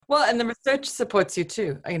Well, and the research supports you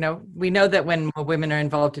too. We know that when more women are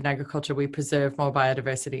involved in agriculture, we preserve more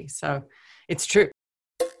biodiversity. So it's true.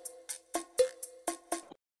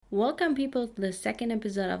 Welcome, people, to the second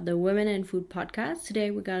episode of the Women in Food podcast.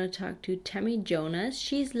 Today, we're going to talk to Tammy Jonas.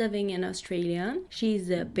 She's living in Australia. She's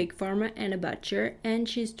a pig farmer and a butcher, and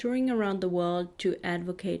she's touring around the world to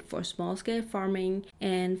advocate for small-scale farming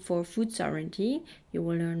and for food sovereignty. You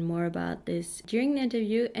will learn more about this during the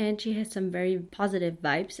interview, and she has some very positive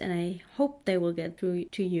vibes, and I hope they will get through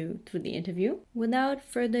to you through the interview. Without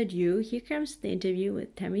further ado, here comes the interview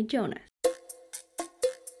with Tammy Jonas.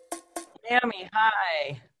 Tammy,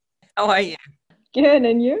 hi. How are you? Good,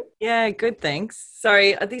 and you? Yeah, good, thanks.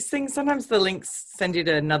 Sorry, these things, sometimes the links send you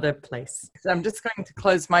to another place. So I'm just going to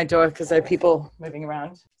close my door because there are people moving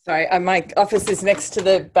around. Sorry, my office is next to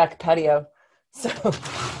the back patio. So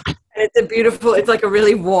it's like a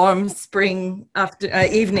really warm spring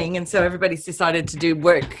evening, and so everybody's decided to do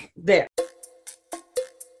work there.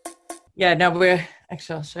 Yeah, no,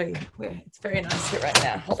 I'll show you. It's very nice here right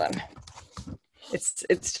now. Hold on.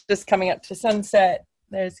 It's just coming up to sunset.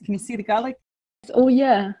 Can you see the garlic? Oh,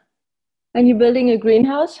 yeah. And you're building a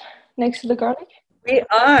greenhouse next to the garlic? We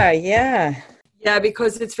are, yeah. Yeah,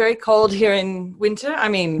 because it's very cold here in winter. I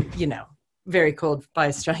mean, very cold by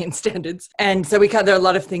Australian standards. And so there are a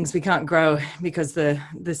lot of things we can't grow because the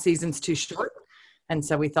season's too short. And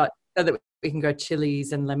so we thought that we can grow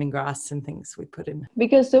chilies and lemongrass and things we put in.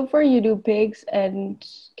 Because so far you do pigs and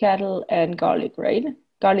cattle and garlic, right?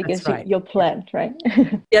 Garlic That's is right. Your plant, right?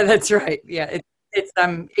 Yeah, that's right. Yeah,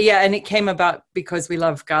 and it came about because we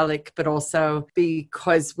love garlic, but also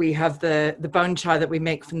because we have the bone char that we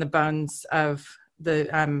make from the bones of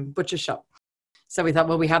the butcher shop. So we thought,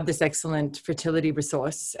 well, we have this excellent fertility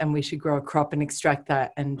resource and we should grow a crop and extract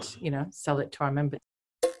that and, sell it to our members.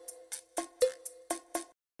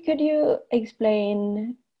 Could you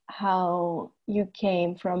explain how you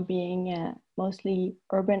came from being a mostly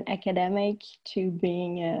urban academic to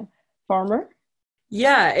being a farmer?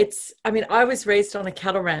 Yeah, I was raised on a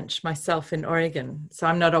cattle ranch myself in Oregon. So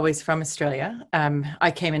I'm not always from Australia.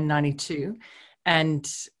 I came in 92, and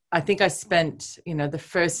I think I spent, the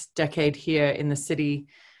first decade here in the city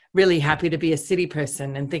really happy to be a city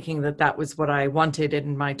person and thinking that was what I wanted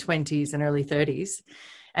in my 20s and early 30s.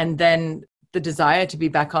 And then the desire to be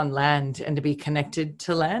back on land and to be connected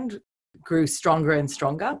to land grew stronger and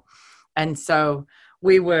stronger. And so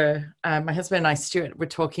we were, my husband and I, Stuart, were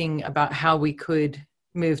talking about how we could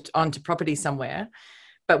move onto property somewhere.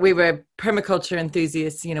 But we were permaculture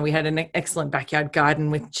enthusiasts. We had an excellent backyard garden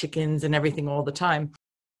with chickens and everything all the time.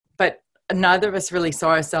 But neither of us really saw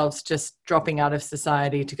ourselves just dropping out of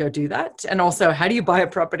society to go do that. And also, how do you buy a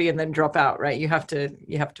property and then drop out, right? You have to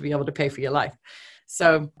be able to pay for your life.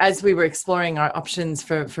 So as we were exploring our options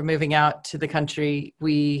for moving out to the country,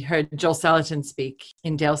 we heard Joel Salatin speak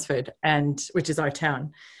in Daylesford, which is our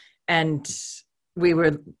town. And we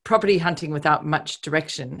were property hunting without much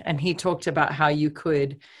direction. And he talked about how you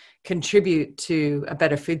could contribute to a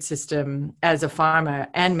better food system as a farmer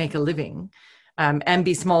and make a living. And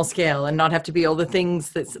be small scale and not have to be all the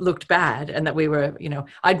things that looked bad. And that we were,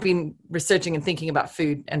 I'd been researching and thinking about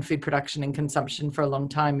food and food production and consumption for a long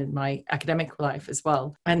time in my academic life as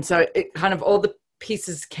well. And so it kind of all the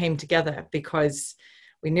pieces came together because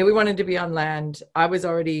we knew we wanted to be on land. I was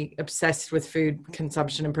already obsessed with food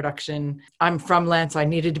consumption and production. I'm from land, so I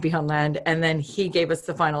needed to be on land. And then he gave us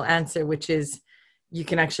the final answer, which is you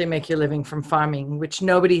can actually make your living from farming, which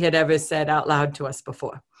nobody had ever said out loud to us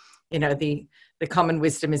before. The common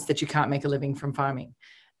wisdom is that you can't make a living from farming.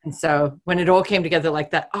 And so when it all came together like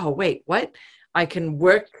that, oh, wait, what? I can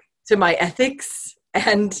work to my ethics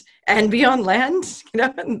and be on land,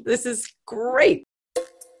 and this is great.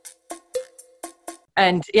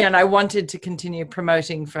 And I wanted to continue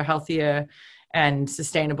promoting for healthier and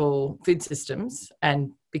sustainable food systems,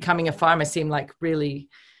 and becoming a farmer seemed like really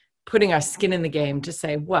putting our skin in the game to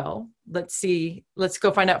say, well, let's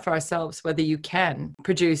go find out for ourselves whether you can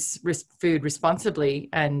produce food responsibly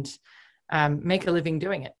and make a living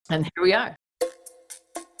doing it. And here we are.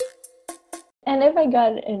 And if I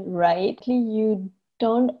got it rightly, you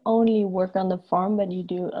don't only work on the farm, but you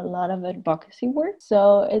do a lot of advocacy work.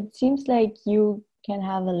 So it seems like you can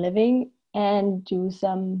have a living and do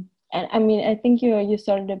some. And I mean, I think you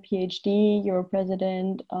started a PhD, you're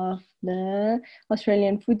president of the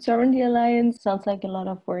Australian Food Sovereignty Alliance. Sounds like a lot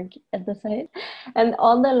of work at the site. And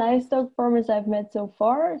all the livestock farmers I've met so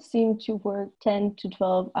far seem to work 10 to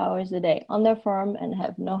 12 hours a day on their farm and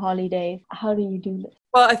have no holidays. How do you do this?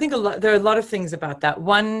 Well, I think there are a lot of things about that.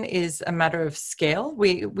 One is a matter of scale.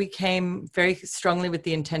 We came very strongly with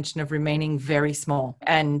the intention of remaining very small.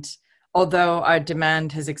 And although our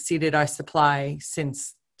demand has exceeded our supply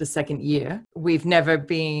since the second year, we've never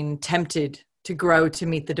been tempted to grow to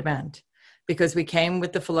meet the demand, because we came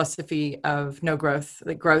with the philosophy of no growth,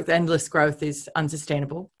 that growth, endless growth is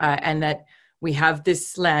unsustainable, and that we have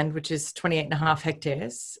this land, which is 28 and a half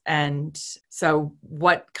hectares. And so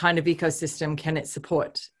what kind of ecosystem can it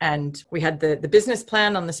support? And we had the business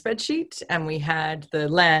plan on the spreadsheet, and we had the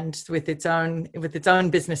land with its own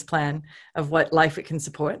business plan of what life it can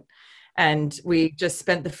support. And we just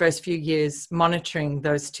spent the first few years monitoring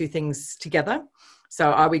those two things together. So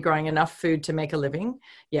are we growing enough food to make a living?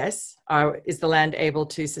 Yes. Is the land able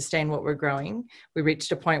to sustain what we're growing? We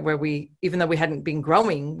reached a point where even though we hadn't been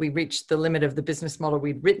growing, we reached the limit of the business model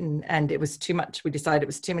we'd written, and it was too much. We decided it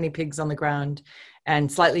was too many pigs on the ground and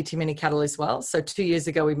slightly too many cattle as well. So 2 years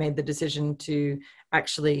ago, we made the decision to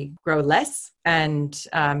actually grow less. And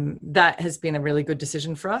that has been a really good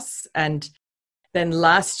decision for us. And then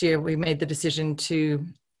last year, we made the decision to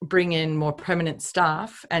bring in more permanent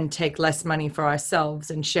staff and take less money for ourselves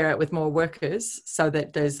and share it with more workers, so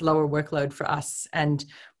that there's lower workload for us and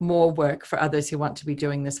more work for others who want to be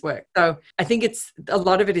doing this work. So I think it's a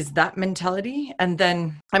lot of it is that mentality. And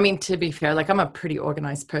then, I mean, to be fair, like, I'm a pretty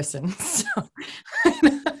organized person. So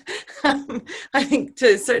I think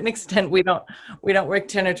to a certain extent, we don't work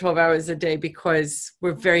 10 or 12 hours a day, because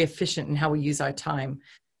we're very efficient in how we use our time.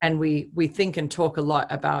 And we think and talk a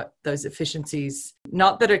lot about those efficiencies,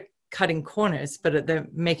 not that are cutting corners, but they're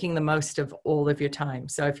making the most of all of your time.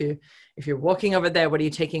 So if you're walking over there, what are you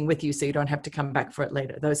taking with you so you don't have to come back for it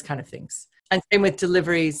later? Those kind of things. And same with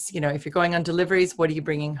deliveries. You know, if you're going on deliveries, what are you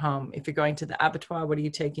bringing home? If you're going to the abattoir, what are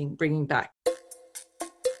you bringing back? I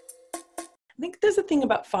think there's a thing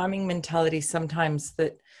about farming mentality sometimes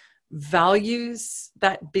that values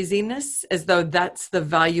that busyness as though that's the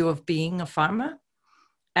value of being a farmer.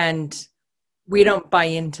 And we don't buy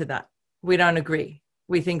into that. We don't agree.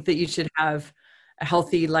 We think that you should have a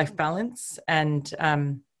healthy life balance. And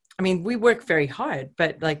I mean, we work very hard,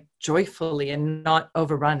 but like joyfully and not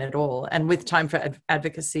overrun at all. And with time for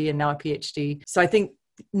advocacy and now a PhD. So I think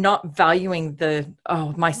not valuing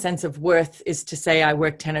my sense of worth is to say I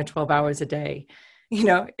work 10 or 12 hours a day. You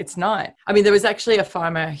know, it's not. I mean, there was actually a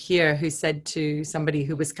farmer here who said to somebody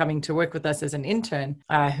who was coming to work with us as an intern,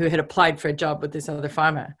 who had applied for a job with this other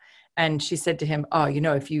farmer. And she said to him, oh, you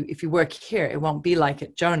know, if you work here, it won't be like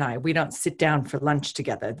at Joe and I. We don't sit down for lunch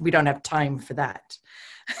together. We don't have time for that.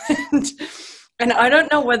 and I don't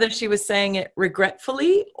know whether she was saying it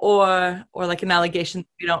regretfully or like an allegation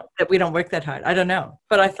that we don't work that hard. I don't know.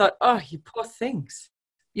 But I thought, oh, you poor things.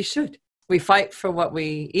 You should. We fight for what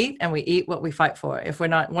we eat, and we eat what we fight for. If we're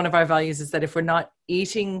not, one of our values is that if we're not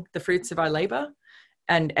eating the fruits of our labor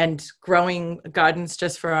and growing gardens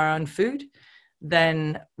just for our own food,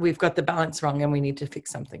 then we've got the balance wrong and we need to fix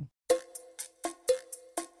something.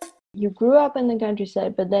 You grew up in the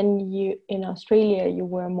countryside, but then in Australia, you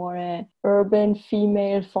were more an urban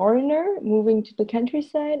female foreigner moving to the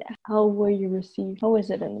countryside. How were you received? How was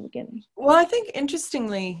it in the beginning? Well, I think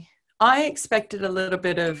interestingly, I expected a little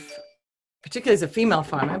bit of, particularly as a female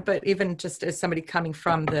farmer, but even just as somebody coming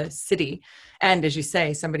from the city, and as you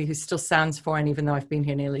say, somebody who still sounds foreign, even though I've been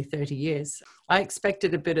here nearly 30 years, I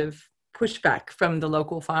expected a bit of pushback from the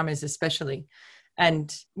local farmers especially.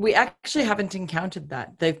 And we actually haven't encountered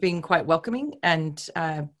that. They've been quite welcoming and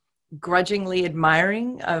grudgingly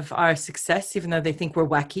admiring of our success, even though they think we're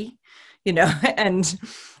wacky, you know, and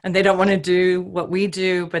they don't want to do what we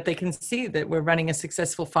do, but they can see that we're running a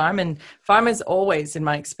successful farm. And farmers always, in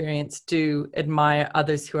my experience, do admire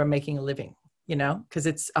others who are making a living, you know, because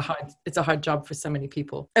it's a hard job for so many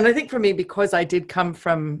people. And I think for me, because I did come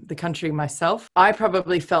from the country myself, I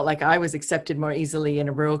probably felt like I was accepted more easily in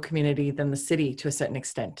a rural community than the city to a certain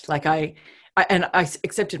extent. Like I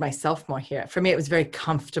accepted myself more here. For me, it was very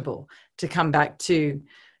comfortable to come back to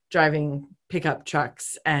driving pickup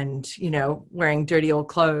trucks and, you know, wearing dirty old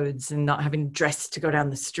clothes and not having dress to go down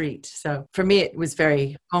the street. So for me, it was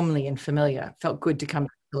very homely and familiar. It felt good to come back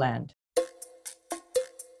to the land.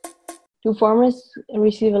 Do farmers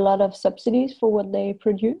receive a lot of subsidies for what they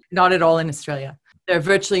produce? Not at all in Australia. There are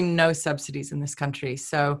virtually no subsidies in this country.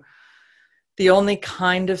 So the only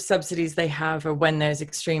kind of subsidies they have are when there's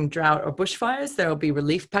extreme drought or bushfires. There will be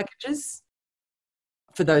relief packages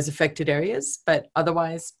for those affected areas, but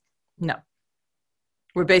otherwise, no.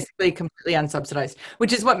 We're basically completely unsubsidized,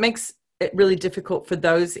 which is what makes it really difficult for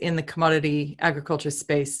those in the commodity agriculture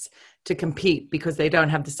space to compete, because they don't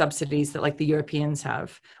have the subsidies that like the Europeans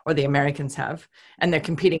have or the Americans have, and they're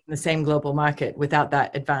competing in the same global market without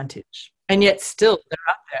that advantage. And yet still they're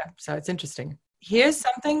out there. So it's interesting. Here's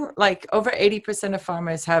something like over 80% of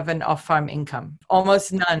farmers have an off-farm income.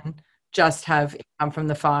 Almost none just have income from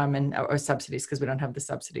the farm and or subsidies, because we don't have the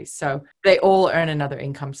subsidies. So they all earn another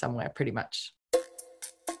income somewhere pretty much.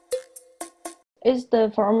 Is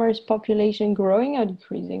the farmers' population growing or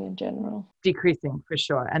decreasing in general? Decreasing for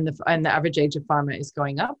sure. And the average age of farmer is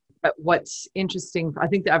going up. But what's interesting, I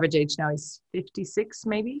think the average age now is 56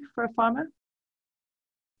 maybe for a farmer.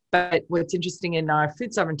 But what's interesting in our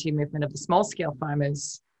food sovereignty movement of the small scale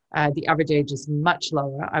farmers, the average age is much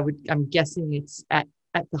lower. I'm guessing it's at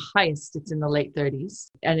the highest, it's in the late 30s.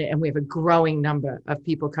 And we have a growing number of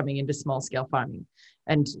people coming into small scale farming.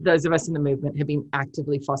 And those of us in the movement have been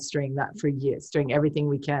actively fostering that for years, doing everything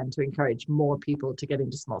we can to encourage more people to get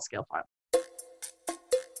into small scale farming.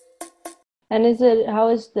 And how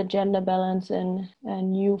is the gender balance in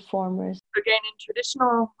new farmers? Again, in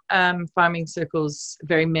traditional farming circles,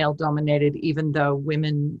 very male dominated, even though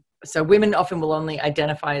women often will only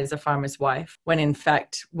identify as a farmer's wife, when in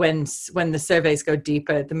fact, when the surveys go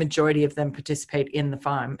deeper, the majority of them participate in the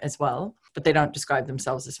farm as well, but they don't describe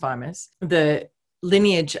themselves as farmers. The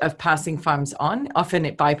lineage of passing farms on, often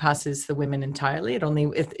it bypasses the women entirely.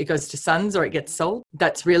 It goes to sons or it gets sold.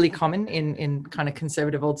 That's really common in kind of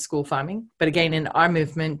conservative old school farming. But again, in our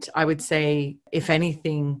movement, I would say, if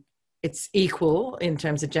anything, it's equal in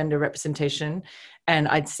terms of gender representation. And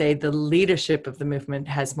I'd say the leadership of the movement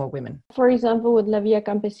has more women. For example, with La Via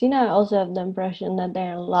Campesina, I also have the impression that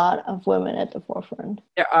there are a lot of women at the forefront.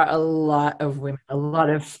 There are a lot of women, a lot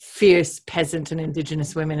of fierce peasant and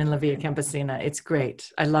indigenous women in La Via Campesina. It's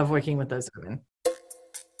great. I love working with those women.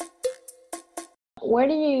 Where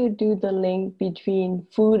do you do the link between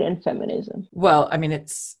food and feminism? Well, I mean,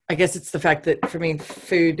 I guess it's the fact that for me,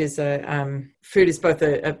 food is both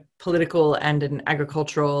a political and an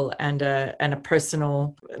agricultural and a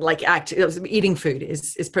personal act. Eating food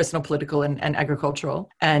is personal, political, and agricultural.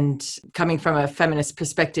 And coming from a feminist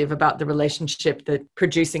perspective about the relationship that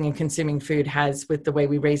producing and consuming food has with the way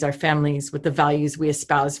we raise our families, with the values we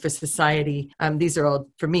espouse for society, these are all,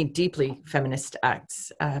 for me, deeply feminist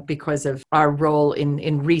acts because of our role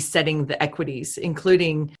in resetting the equities,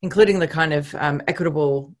 including the kind of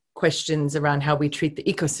equitable questions around how we treat the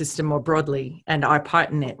ecosystem more broadly and our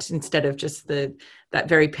part in it, instead of just that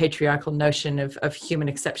very patriarchal notion of human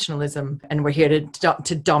exceptionalism and we're here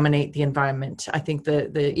to dominate the environment. I think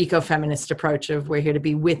the ecofeminist approach of we're here to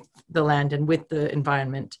be with the land and with the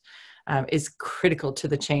environment is critical to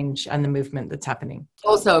the change and the movement that's happening.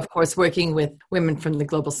 Also, of course, working with women from the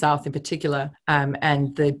Global South in particular,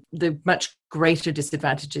 and the much greater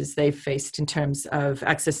disadvantages they've faced in terms of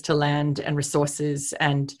access to land and resources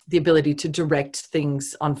and the ability to direct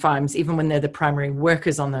things on farms, even when they're the primary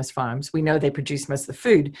workers on those farms. We know they produce most of the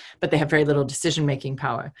food, but they have very little decision-making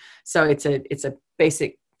power. So it's a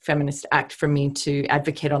basic feminist act for me to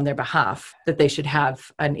advocate on their behalf that they should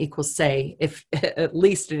have an equal say, if at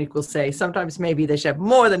least an equal say. Sometimes maybe they should have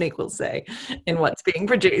more than equal say in what's being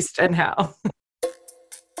produced and how.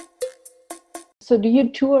 So do you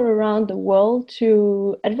tour around the world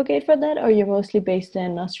to advocate for that, or you're mostly based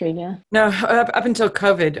in Australia? No, up until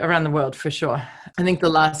COVID, around the world for sure. I think the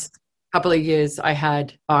last couple of years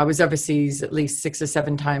I was overseas at least 6 or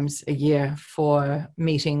 7 times a year for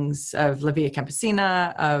meetings of La Via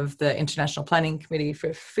Campesina, of the International Planning Committee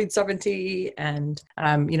for Food Sovereignty. And,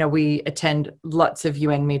 we attend lots of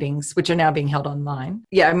UN meetings, which are now being held online.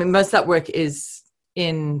 Yeah, I mean, most of that work is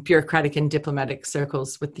in bureaucratic and diplomatic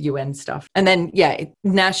circles with the UN stuff. And then,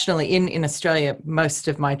 nationally in Australia, most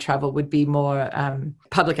of my travel would be more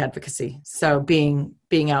public advocacy. So being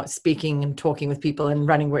out speaking and talking with people and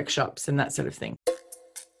running workshops and that sort of thing.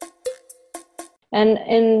 And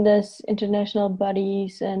in this international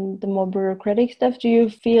bodies and the more bureaucratic stuff, do you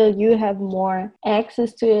feel you have more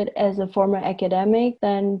access to it as a former academic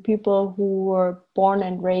than people who were born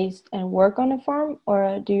and raised and work on a farm?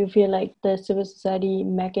 Or do you feel like the civil society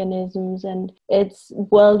mechanisms and it's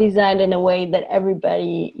well designed in a way that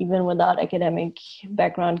everybody, even without academic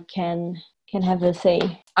background, can have a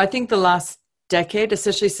say? I think the last decade,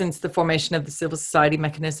 especially since the formation of the civil society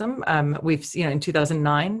mechanism, in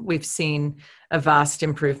 2009, we've seen a vast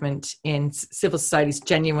improvement in civil society's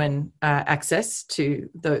genuine access to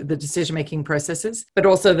the decision-making processes, but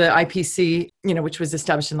also the IPC, which was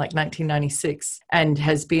established in 1996 and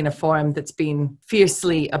has been a forum that's been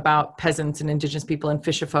fiercely about peasants and Indigenous people and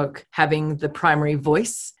fisherfolk having the primary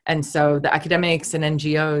voice. And so the academics and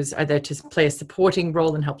NGOs are there to play a supporting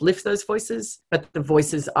role and help lift those voices, but the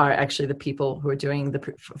voices are actually the people who are doing the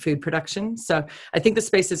food production. So I think the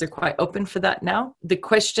spaces are quite open for that now. The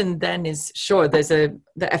question then is, sure, sure,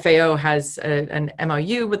 the FAO has an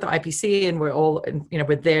MOU with the IPC, and we're all,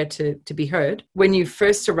 we're there to be heard. When you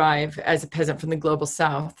first arrive as a peasant from the global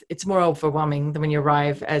south, it's more overwhelming than when you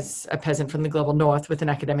arrive as a peasant from the global north with an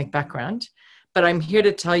academic background. But I'm here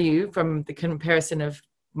to tell you from the comparison of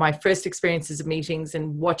my first experiences of meetings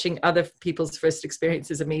and watching other people's first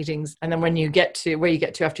experiences of meetings. And then when you get to where you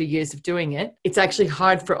get to after years of doing it, it's actually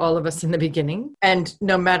hard for all of us in the beginning. And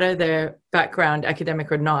no matter their background,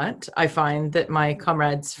 academic or not, I find that my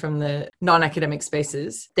comrades from the non-academic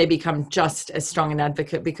spaces, they become just as strong an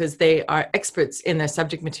advocate because they are experts in their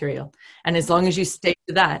subject material. And as long as you stay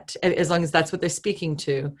to that, as long as that's what they're speaking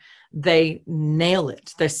to, they nail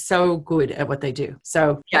it. They're so good at what they do.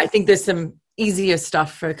 So yeah, I think there's some easier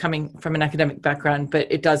stuff for coming from an academic background, but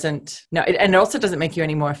it doesn't, no, and it also doesn't make you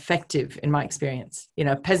any more effective in my experience.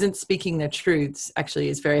 Peasants speaking their truths actually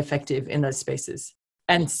is very effective in those spaces.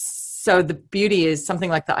 And so the beauty is something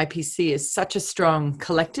like the IPC is such a strong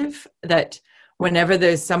collective that whenever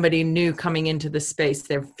there's somebody new coming into the space,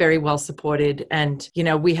 they're very well supported. And,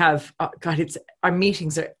 we have, our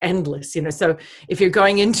meetings are endless, So if you're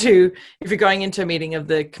going into a meeting of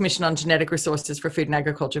the Commission on Genetic Resources for Food and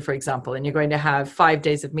Agriculture, for example, and you're going to have 5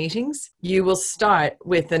 days of meetings, you will start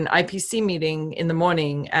with an IPC meeting in the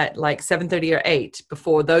morning at like 7:30 or 8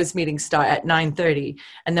 before those meetings start at 9:30.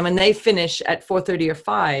 And then when they finish at 4:30 or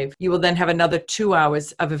 5, you will then have another 2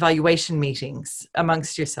 hours of evaluation meetings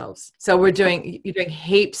amongst yourselves. So you're doing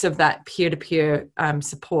heaps of that peer-to-peer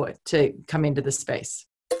support to come into the space.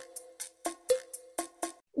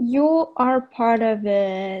 You are part of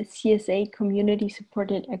a CSA community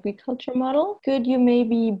supported agriculture model. Could you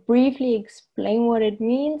maybe briefly explain what it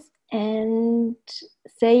means and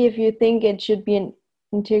say if you think it should be an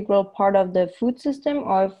integral part of the food system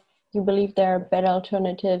or if you believe there are better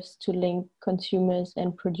alternatives to link consumers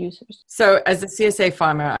and producers? So as a CSA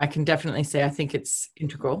farmer, I can definitely say I think it's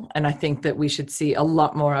integral, and I think that we should see a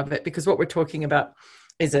lot more of it, because what we're talking about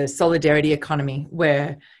is a solidarity economy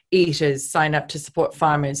where eaters sign up to support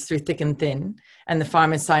farmers through thick and thin, and the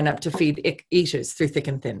farmers sign up to feed eaters through thick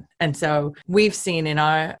and thin. And so we've seen in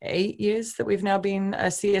our 8 years that we've now been a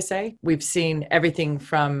CSA, we've seen everything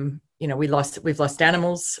from we've lost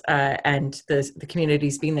animals, and the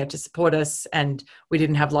community's been there to support us, and we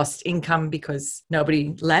didn't have lost income because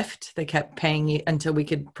nobody left. They kept paying until we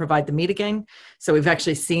could provide the meat again. So we've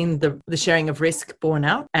actually seen the sharing of risk borne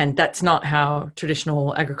out, and that's not how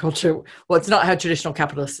traditional agriculture, it's not how traditional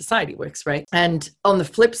capitalist society works, right? And on the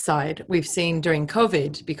flip side, we've seen during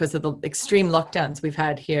COVID, because of the extreme lockdowns we've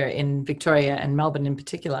had here in Victoria and Melbourne in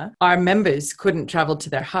particular, our members couldn't travel to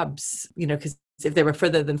their hubs, because if they were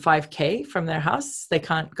further than 5K from their house, they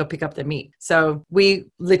can't go pick up their meat. So we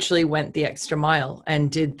literally went the extra mile and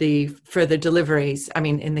did the further deliveries. I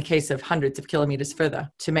mean, in the case of hundreds of kilometers further,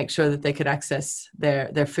 to make sure that they could access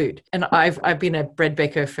their food. And I've been a bread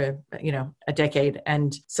baker for, a decade.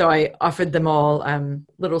 And so I offered them all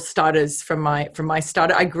little starters from my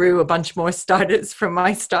starter. I grew a bunch more starters from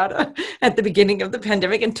my starter at the beginning of the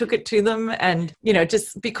pandemic and took it to them. And,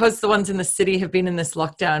 just because the ones in the city have been in this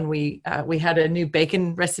lockdown, we had a new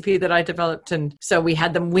bacon recipe that I developed, and so we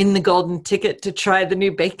had them win the golden ticket to try the new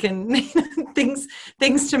bacon things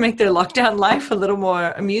to make their lockdown life a little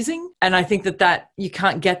more amusing. And I think that you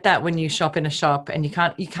can't get that when you shop in a shop, and you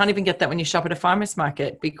can't even get that when you shop at a farmer's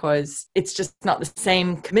market, because it's just not the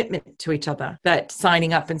same commitment to each other. That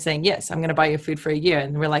signing up and saying, yes, I'm going to buy your food for a year,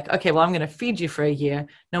 and we're like, okay, well, I'm going to feed you for a year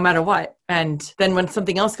no matter what. And then when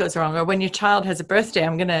something else goes wrong, or when your child has a birthday,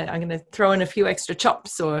 I'm gonna throw in a few extra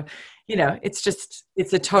chops, or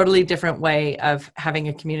it's a totally different way of having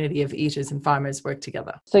a community of eaters and farmers work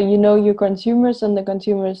together. So your consumers, and the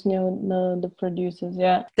consumers know the producers,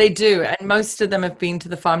 yeah? They do, and most of them have been to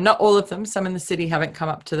the farm. Not all of them. Some in the city haven't come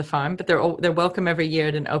up to the farm, but they're welcome every year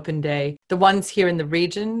at an open day. The ones here in the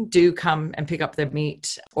region do come and pick up their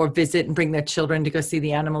meat or visit and bring their children to go see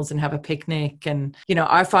the animals and have a picnic. And,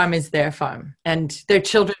 our farm is their farm. And their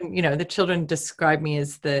children describe me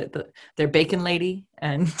as their bacon lady.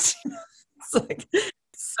 And it's like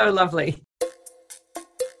so lovely.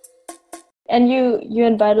 And you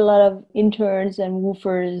invite a lot of interns and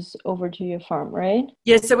woofers over to your farm, right?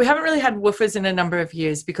 Yeah, so we haven't really had woofers in a number of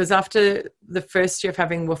years, because after the first year of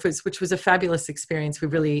having woofers, which was a fabulous experience, we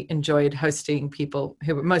really enjoyed hosting people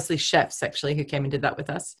who were mostly chefs, actually, who came and did that with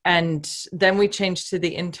us. And then we changed to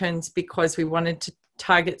the interns because we wanted to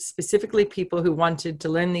target specifically people who wanted to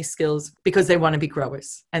learn these skills because they want to be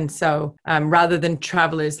growers. And so rather than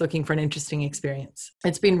travelers looking for an interesting experience,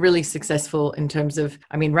 it's been really successful in terms of,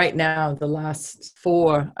 I mean, right now, the last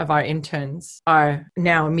 4 of our interns are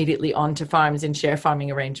now immediately onto farms in share farming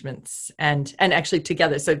arrangements and actually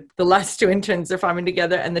together. So the last 2 interns are farming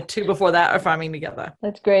together and the 2 before that are farming together.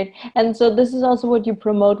 That's great. And so this is also what you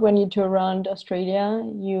promote when you tour around Australia.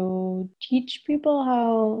 You teach people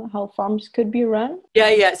how farms could be run?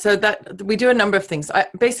 Yeah. So that we do a number of things.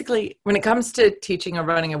 Basically, when it comes to teaching or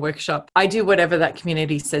running a workshop, I do whatever that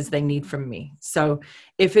community says they need from me. So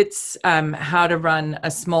if it's how to run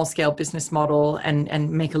a small scale business model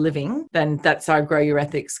and make a living, then that's our Grow Your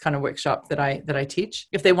Ethics kind of workshop that I teach.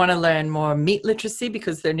 If they want to learn more meat literacy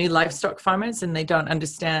because they're new livestock farmers and they don't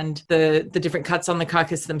understand the different cuts on the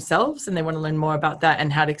carcass themselves and they want to learn more about that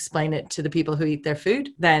and how to explain it to the people who eat their food,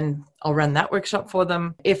 then I'll run that workshop for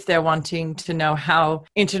them. If they're wanting to know how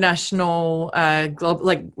international, how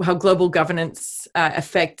global governance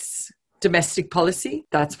affects domestic policy,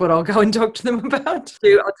 that's what I'll go and talk to them about.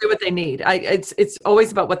 I'll do what they need. It's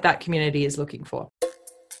always about what that community is looking for.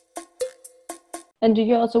 And do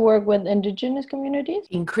you also work with Indigenous communities?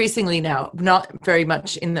 Increasingly now, not very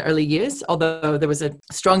much in the early years, although there was a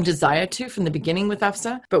strong desire to from the beginning with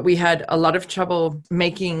AFSA, but we had a lot of trouble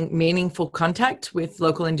making meaningful contact with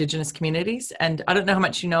local Indigenous communities. And I don't know how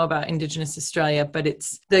much you know about Indigenous Australia, but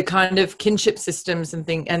it's the kind of kinship systems and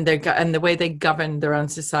the way they govern their own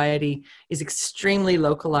society is extremely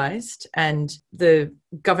localized, and the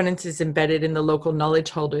governance is embedded in the local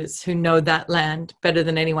knowledge holders who know that land better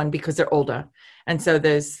than anyone because they're older. And so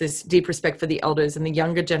there's this deep respect for the elders, and the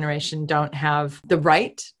younger generation don't have the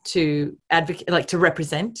right to advocate, to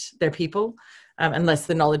represent their people unless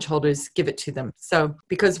the knowledge holders give it to them. So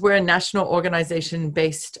because we're a national organization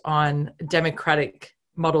based on democratic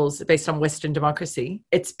models based on Western democracy,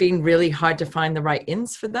 it's been really hard to find the right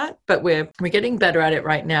ins for that, but we're getting better at it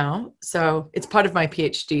right now. So it's part of my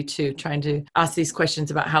PhD too, trying to ask these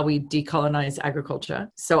questions about how we decolonize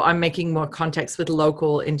agriculture. So I'm making more contacts with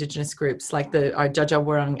local Indigenous groups like our Dja Dja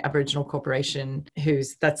Wurrung Aboriginal Corporation,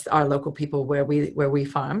 that's our local people where we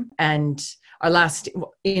farm. And our last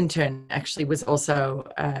intern actually was also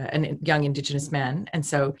a young Indigenous man. And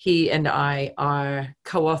so he and I are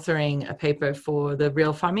co-authoring a paper for the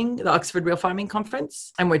Oxford Real Farming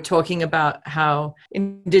Conference. And we're talking about how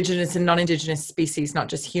Indigenous and non-Indigenous species, not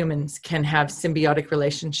just humans, can have symbiotic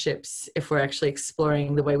relationships if we're actually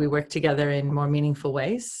exploring the way we work together in more meaningful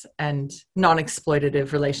ways and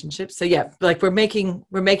non-exploitative relationships. So yeah, we're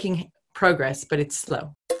making progress, but it's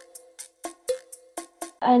slow.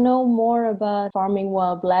 I know more about farming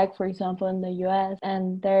while Black, for example, in the US,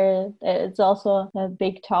 and it's also a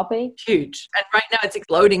big topic. Huge. And right now it's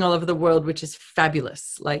exploding all over the world, which is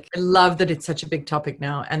fabulous. I love that it's such a big topic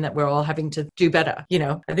now and that we're all having to do better.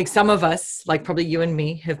 I think some of us, like probably you and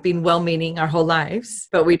me, have been well-meaning our whole lives,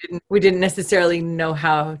 but we didn't necessarily know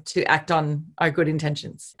how to act on our good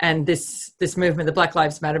intentions. And this movement, the Black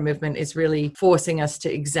Lives Matter movement, is really forcing us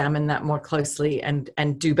to examine that more closely and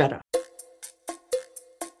do better.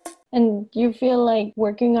 And you feel like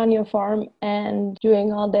working on your farm and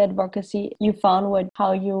doing all the advocacy, you found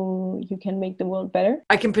how you can make the world better?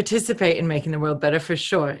 I can participate in making the world better for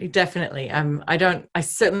sure. Definitely. I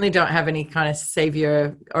certainly don't have any kind of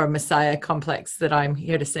savior or messiah complex that I'm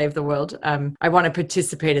here to save the world. I want to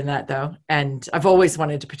participate in that though. And I've always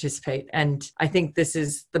wanted to participate. And I think this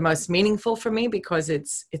is the most meaningful for me because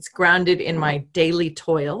it's grounded in my daily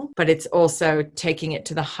toil, but it's also taking it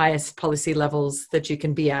to the highest policy levels that you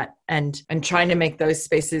can be at. And trying to make those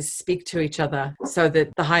spaces speak to each other so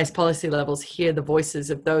that the highest policy levels hear the voices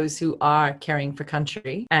of those who are caring for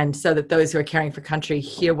country, and so that those who are caring for country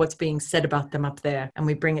hear what's being said about them up there, and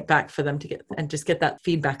we bring it back for them to get that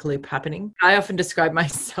feedback loop happening. I often describe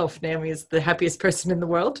myself, Naomi, as the happiest person in the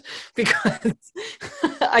world because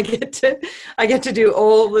I get to do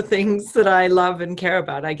all the things that I love and care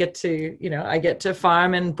about. I get to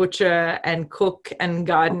farm and butcher and cook and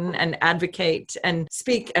garden and advocate and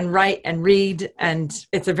speak and write and read, and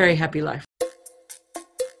it's a very happy life.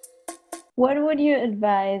 What would you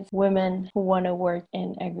advise women who want to work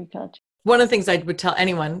in agriculture? One of the things I would tell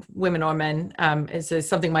anyone, women or men, is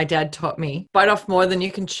something my dad taught me: bite off more than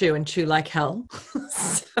you can chew and chew like hell.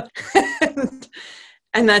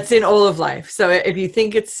 And that's in all of life. So if you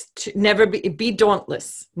think never be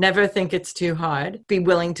dauntless, never think it's too hard, be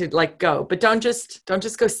willing to like go, but don't just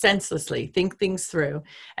go senselessly, think things through.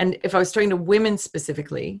 And if I was talking to women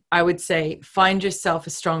specifically, I would say, find yourself a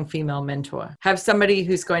strong female mentor, have somebody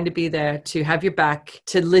who's going to be there to have your back,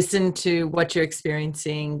 to listen to what you're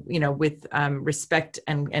experiencing, with respect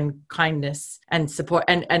and kindness and support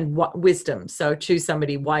and wisdom. So choose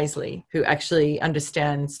somebody wisely who actually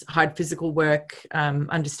understands hard physical work,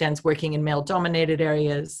 understands working in male-dominated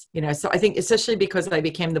areas. So I think especially because I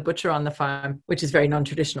became the butcher on the farm, which is very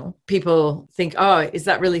non-traditional, people think, oh, is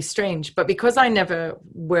that really strange? But because I never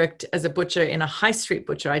worked as a butcher in a high street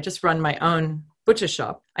butcher, I just run my own butcher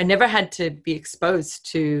shop. I never had to be exposed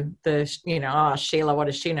to the, Sheila, what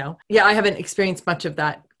does she know? Yeah, I haven't experienced much of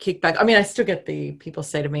that kickback. I mean, I still get the people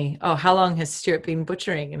say to me, oh, how long has Stuart been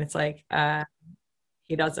butchering? And it's like,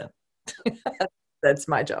 he doesn't. That's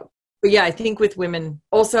my job. But yeah, I think with women,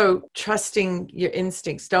 also trusting your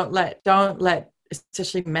instincts. Don't let,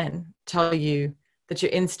 especially men, tell you that your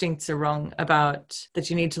instincts are wrong, about that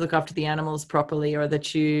you need to look after the animals properly, or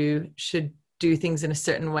that you should do things in a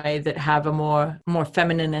certain way that have a more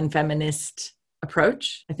feminine and feminist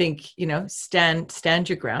approach. I think, stand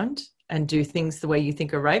your ground and do things the way you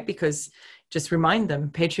think are right, because just remind them,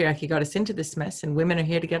 patriarchy got us into this mess and women are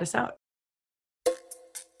here to get us out.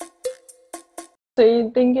 So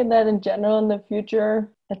you think that in general in the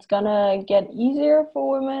future it's gonna get easier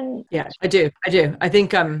for women? Yeah, I do. I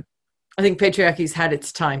think patriarchy's had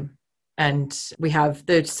its time, and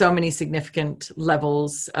there's so many significant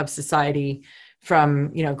levels of society, from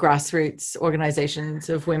grassroots organizations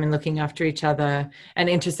of women looking after each other, and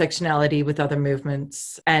intersectionality with other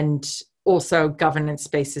movements, and also governance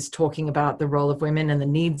spaces talking about the role of women and the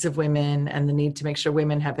needs of women, and the need to make sure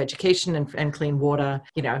women have education and clean water,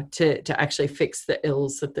 to actually fix the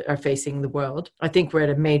ills that are facing the world. I think we're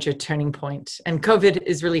at a major turning point, and COVID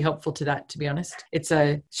is really helpful to that, to be honest. It's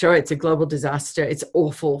a global disaster. It's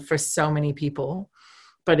awful for so many people,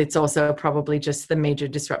 but it's also probably just the major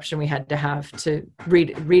disruption we had to have to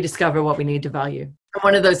rediscover what we need to value. And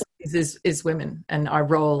one of those things is women and our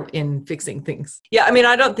role in fixing things. Yeah, I mean,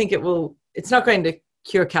 I don't think it's not going to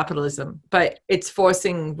cure capitalism, but it's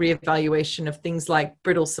forcing reevaluation of things like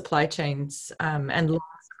brittle supply chains and long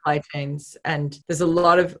supply chains. And there's a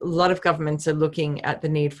lot of governments are looking at the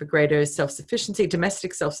need for greater self-sufficiency,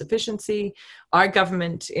 domestic self-sufficiency. Our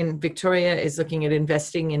government in Victoria is looking at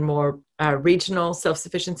investing in more regional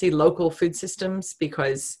self-sufficiency, local food systems,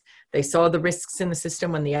 because they saw the risks in the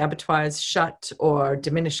system when the abattoirs shut or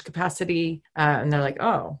diminished capacity. And they're like,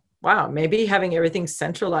 oh, wow, maybe having everything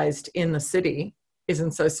centralized in the city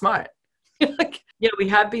isn't so smart. We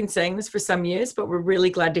have been saying this for some years, but we're really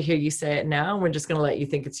glad to hear you say it now. We're just going to let you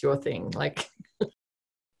think it's your thing.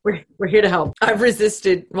 We're here to help. I've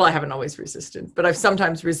resisted. Well, I haven't always resisted, but I've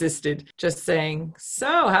sometimes resisted just saying,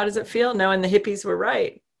 so how does it feel knowing the hippies were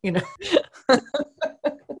right?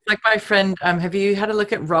 Like my friend, have you had a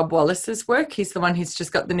look at Rob Wallace's work? He's the one who's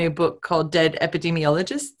just got the new book called Dead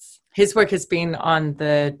Epidemiologists. His work has been on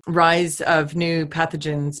the rise of new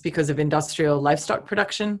pathogens because of industrial livestock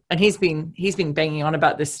production. And he's been banging on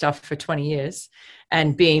about this stuff for 20 years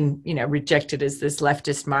and being, rejected as this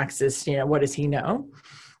leftist Marxist, what does he know?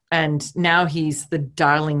 And now he's the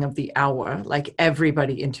darling of the hour. Like,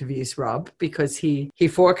 everybody interviews Rob because he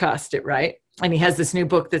forecast it, right? And he has this new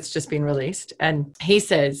book that's just been released. And he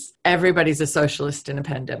says, everybody's a socialist in a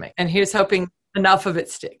pandemic. And here's hoping enough of it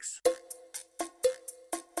sticks.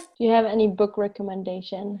 Do you have any book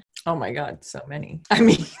recommendation? Oh my God, so many. I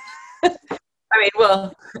mean,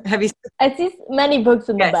 well, have you? I see many books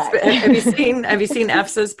in the back. Have you seen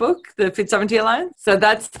AFSA's book, the Food Sovereignty Alliance? So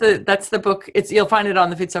that's the book. You'll find it on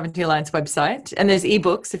the Food Sovereignty Alliance website, and there's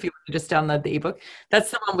ebooks if you want to just download the ebook.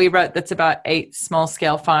 That's the one we wrote. That's about 8 small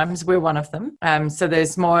scale farms. We're one of them. So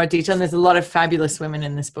there's more detail. And there's a lot of fabulous women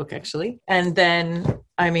in this book, actually. And then,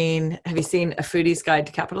 have you seen A Foodie's Guide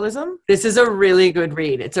to Capitalism? This is a really good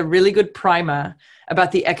read. It's a really good primer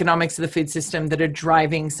about the economics of the food system that are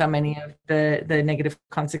driving so many of the negative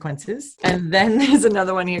consequences. And then there's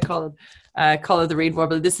another one here called Call of the Reed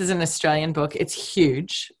Warbler. This is an Australian book. It's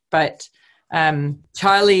huge, but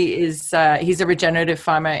Charlie is he's a regenerative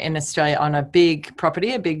farmer in Australia on a big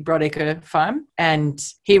property, a big broadacre farm, and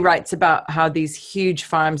he writes about how these huge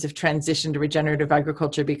farms have transitioned to regenerative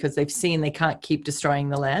agriculture because they've seen they can't keep destroying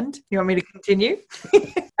the land. You want me to continue?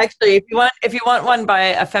 Actually, if you want one by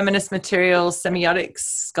a feminist materials semiotics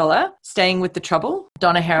scholar, Staying with the Trouble,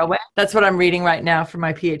 Donna Haraway. That's what I'm reading right now for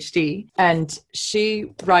my PhD. And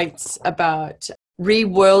she writes about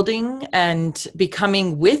reworlding and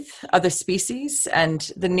becoming with other species,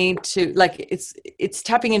 and the need to, like, it's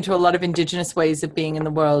tapping into a lot of indigenous ways of being in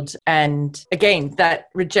the world, and again that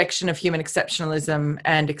rejection of human exceptionalism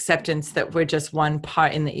and acceptance that we're just one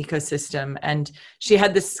part in the ecosystem. And she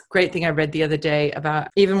had this great thing I read the other day about,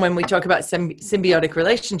 even when we talk about symbiotic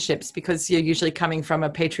relationships, because you're usually coming from a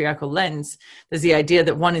patriarchal lens, there's the idea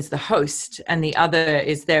that one is the host and the other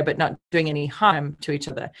is there but not doing any harm to each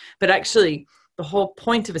other. But actually, the whole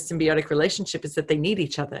point of a symbiotic relationship is that they need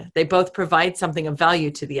each other. They both provide something of value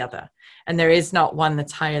to the other, and there is not one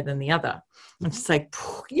that's higher than the other. It's just like,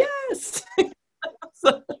 yes.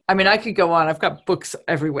 I mean, I could go on. I've got books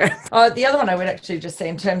everywhere. The other one I would actually just say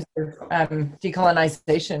in terms of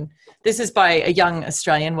decolonization, this is by a young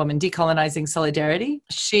Australian woman, Decolonizing Solidarity.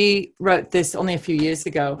 She wrote this only a few years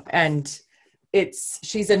ago, and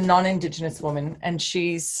she's a non-Indigenous woman, and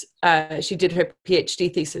she did her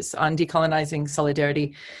PhD thesis on decolonizing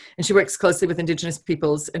solidarity, and she works closely with Indigenous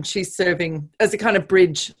peoples, and she's serving as a kind of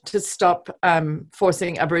bridge to stop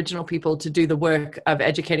forcing Aboriginal people to do the work of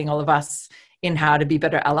educating all of us in how to be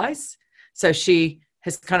better allies. So she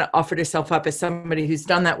has kind of offered herself up as somebody who's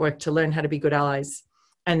done that work to learn how to be good allies,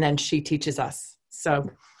 and then she teaches us. So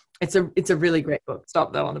it's a really great book.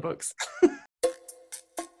 Stop though on the books.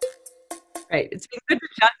 Great. It's been good to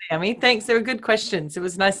chat, Naomi. Thanks. They were good questions. It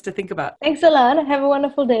was nice to think about. Thanks a lot. Have a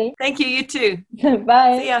wonderful day. Thank you. You too.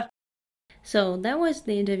 Bye. See ya. So that was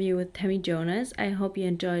the interview with Tammy Jonas. I hope you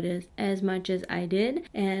enjoyed it as much as I did,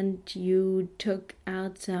 and you took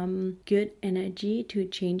out some good energy to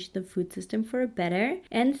change the food system for better.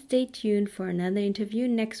 And stay tuned for another interview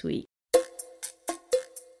next week.